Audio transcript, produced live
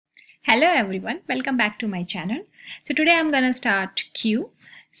Hello everyone, welcome back to my channel. So today I'm gonna start queue.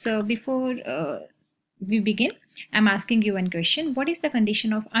 So before we begin, I'm asking you one question. What is the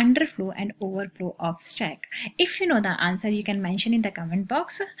condition of underflow and overflow of stack? If you know the answer, you can mention in the comment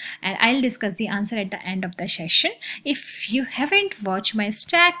box and I'll discuss the answer at the end of the session. If you haven't watched my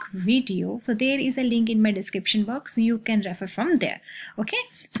stack video, so there is a link in my description box. You can refer from there. Okay,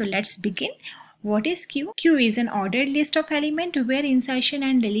 so let's begin. What is queue? Queue is an ordered list of elements where insertion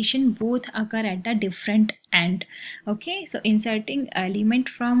and deletion both occur at the different end. Okay, so inserting element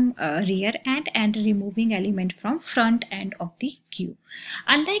from rear end and removing element from front end of the queue.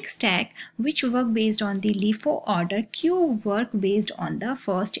 Unlike stack, which work based on the LIFO order, queue work based on the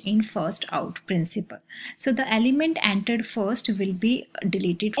first in first out principle. So the element entered first will be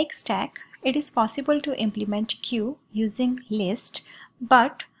deleted. Like stack, it is possible to implement queue using list,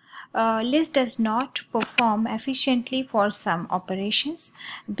 but list does not perform efficiently for some operations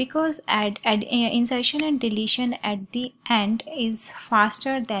because insertion and deletion at the end is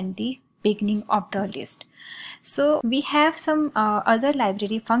faster than the beginning of the list. So we have some other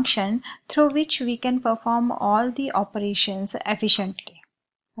library function through which we can perform all the operations efficiently.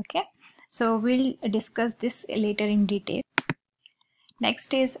 Okay, so we'll discuss this later in detail.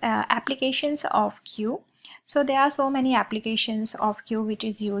 Next is applications of queue. So there are so many applications of queue which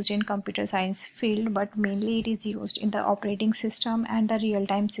is used in computer science field, but mainly it is used in the operating system and the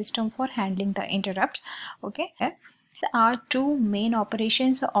real-time system for handling the interrupts. Okay, there are two main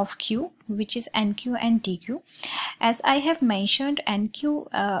operations of queue, which is Enqueue and Dq. As I have mentioned, Enqueue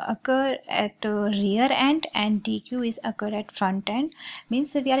occur at rear end and Dq is occur at front end.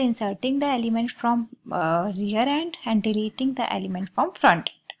 Means we are inserting the element from rear end and deleting the element from front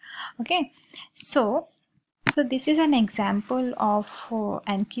end. Okay, so this is an example of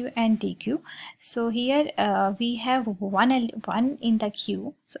Enqueue and Dq. So here we have one in the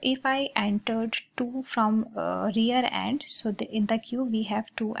queue. So if I entered 2 from rear end, so in the queue we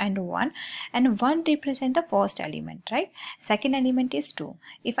have 2 and 1, and 1 represent the first element, right? Second element is 2.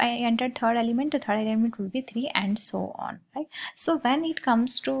 If I entered third element, the third element will be 3 and so on, right? So when it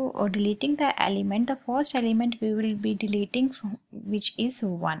comes to deleting the element, the first element we will be deleting from, which is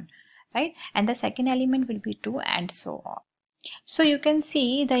 1. Right, and the second element will be 2 and so on. So you can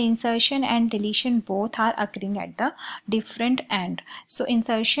see the insertion and deletion both are occurring at the different end. So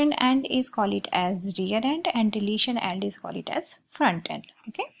insertion end is called it as rear end and deletion end is called it as front end.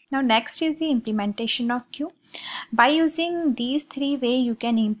 Okay, now next is the implementation of queue. By using these three ways you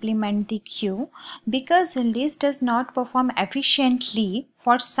can implement the queue. Because the list does not perform efficiently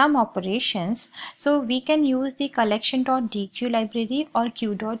for some operations, so we can use the collection.dq library or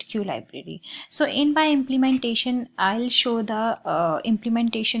queue.q library. So in my implementation I'll show the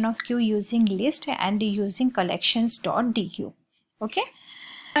implementation of queue using list and using collections.dq. okay,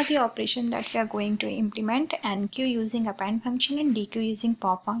 the operation that we are going to implement, Enqueue using append function and Dequeue using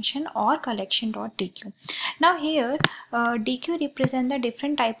pop function or collection.dq. Now here Dequeue represent the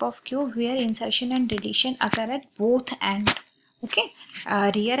different type of queue where insertion and deletion occur at both end. Okay,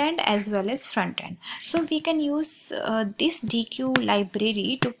 rear end as well as front end. So we can use this Dequeue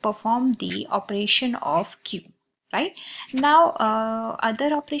library to perform the operation of queue. Right now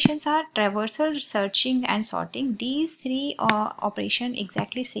other operations are traversal, searching and sorting. These three operation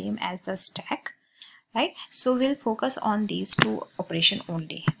exactly same as the stack, right? So we'll focus on these two operation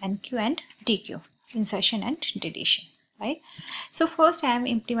only, Enqueue and Dq, insertion and deletion, right? So first I am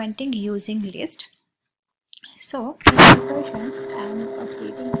implementing using list. So in insertion I am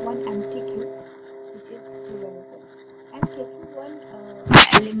creating one empty queue which is available. I am taking one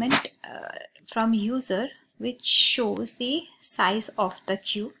element from user which shows the size of the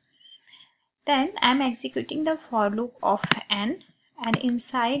queue. Then I am executing the for loop of n, and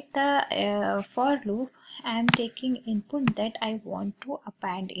inside the for loop I am taking input that I want to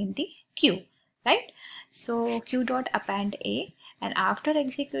append in the queue, right? So queue.append a, and after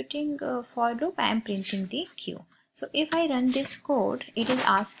executing for loop I am printing the queue. So if I run this code, it is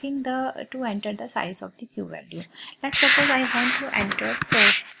asking to enter the size of the queue value. Let's suppose I want to enter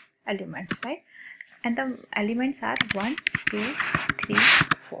 4 elements, right? And the elements are 1, 2, 3,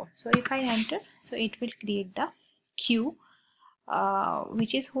 4. So if I enter, so it will create the queue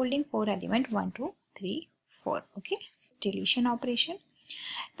which is holding 4 elements, 1, 2, 3, 4. Okay, deletion operation.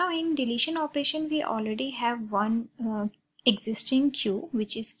 Now in deletion operation we already have one existing queue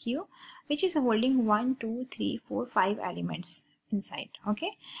which is holding 1, 2, 3, 4, 5 elements inside.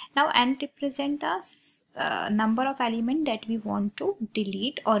 Okay, now n represent the number of element that we want to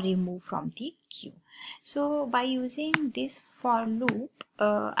delete or remove from the queue. So by using this for loop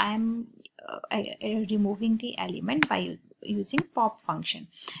I am removing the element by using pop function.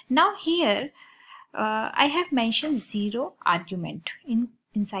 Now here I have mentioned 0 argument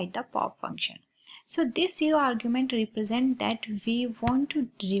inside the pop function. So this 0 argument represents that we want to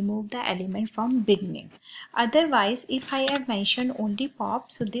remove the element from beginning. Otherwise, if I have mentioned only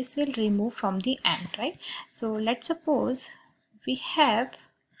pop, so this will remove from the end, right? So let's suppose we have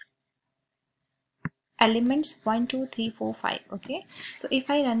elements 1, 2, 3, 4, 5. Okay, so if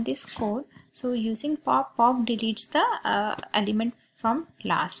I run this code, so using pop deletes the element from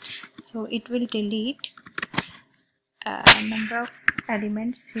last. So it will delete number of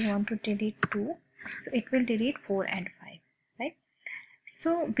elements we want to delete 2. So it will delete 4 and 5, right?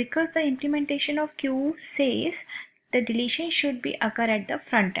 So because the implementation of queue says the deletion should be occur at the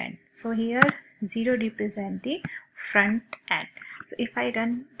front end, so here 0 represent the front end. So if I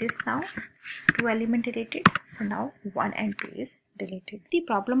run this now, 2 element deleted, so now 1 and 2 is deleted. The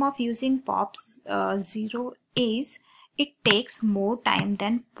problem of using pop's 0 is it takes more time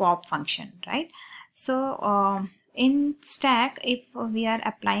than pop function, right? So in stack, if we are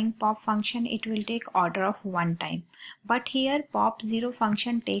applying pop function, it will take order of 1 time, but here pop 0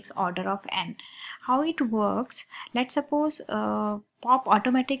 function takes order of n. How it works? Let's suppose pop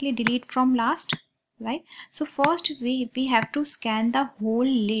automatically delete from last, right? So first we have to scan the whole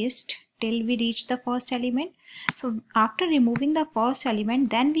list till we reach the first element. So after removing the first element,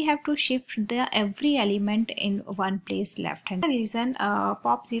 then we have to shift the every element in one place left hand. The reason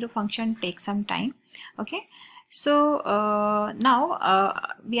pop 0 function takes some time. Okay, so now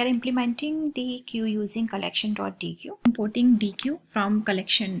we are implementing the queue using collection.dq, importing Dequeue from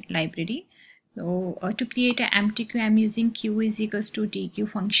collection library. So to create an empty queue, I'm using queue is equals to Dequeue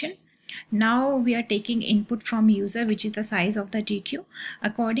function. Now we are taking input from user, which is the size of the Dequeue.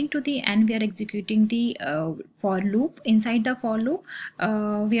 According to the n, we are executing the for loop. Inside the for loop,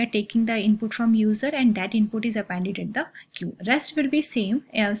 we are taking the input from user, and that input is appended in the queue. Rest will be same.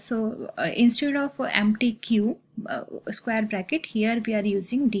 So instead of empty queue square bracket, here we are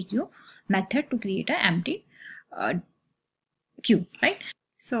using Dequeue method to create an empty queue, right?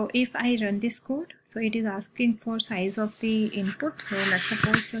 So if I run this code, so it is asking for size of the input. So let's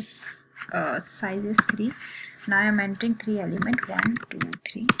suppose the size is 3. Now I am entering 3 element 1, 2,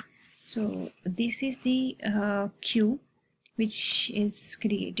 3. So this is the queue which is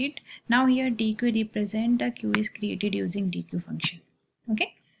created. Now here Dequeue represent the queue is created using Dequeue function.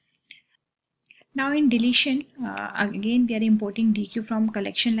 Okay. Now in deletion, again we are importing Dequeue from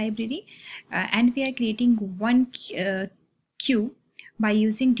collection library, and we are creating one queue by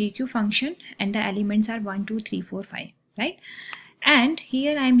using Dequeue function, and the elements are 1, 2, 3, 4, 5, right? And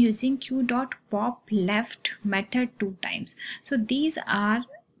here I am using queue.popleft method 2 times. So these are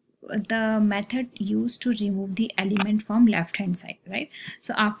the method used to remove the element from left hand side, right?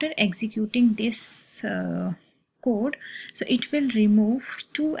 So after executing this code, so it will remove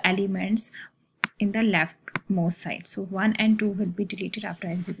 2 elements in the leftmost side. So 1 and 2 will be deleted after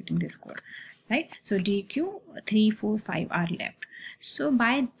executing this code, right? So Dequeue 3, 4, 5 are left. So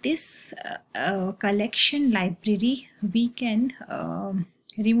by this collection library, we can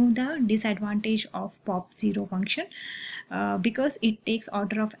remove the disadvantage of pop 0 function because it takes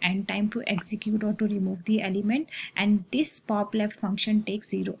order of n time to execute or to remove the element, and this pop left function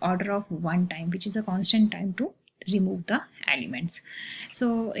takes order of 1 time, which is a constant time to remove the elements.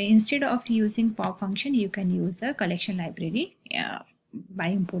 So instead of using pop function, you can use the collection library by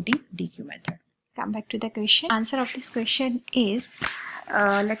importing Dequeue method. Come back to the question. Answer of this question is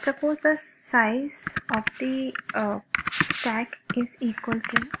let's suppose the size of the stack is equal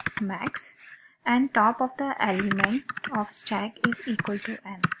to max and top of the element of stack is equal to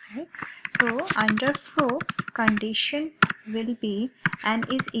n, right? So underflow condition will be n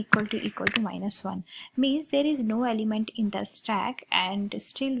is equal to -1, means there is no element in the stack and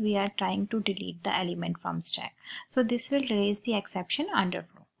still we are trying to delete the element from stack. So this will raise the exception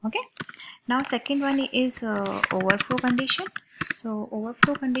underflow. Okay. Now second one is overflow condition. So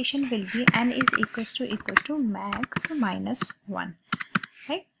overflow condition will be n is equals to max -1,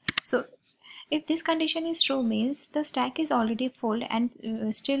 right? So if this condition is true, means the stack is already full and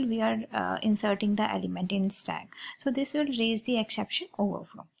still we are inserting the element in stack. So this will raise the exception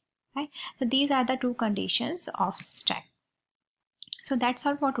overflow, right? So these are the 2 conditions of stack. So that's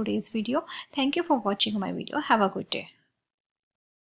all for today's video. Thank you for watching my video. Have a good day.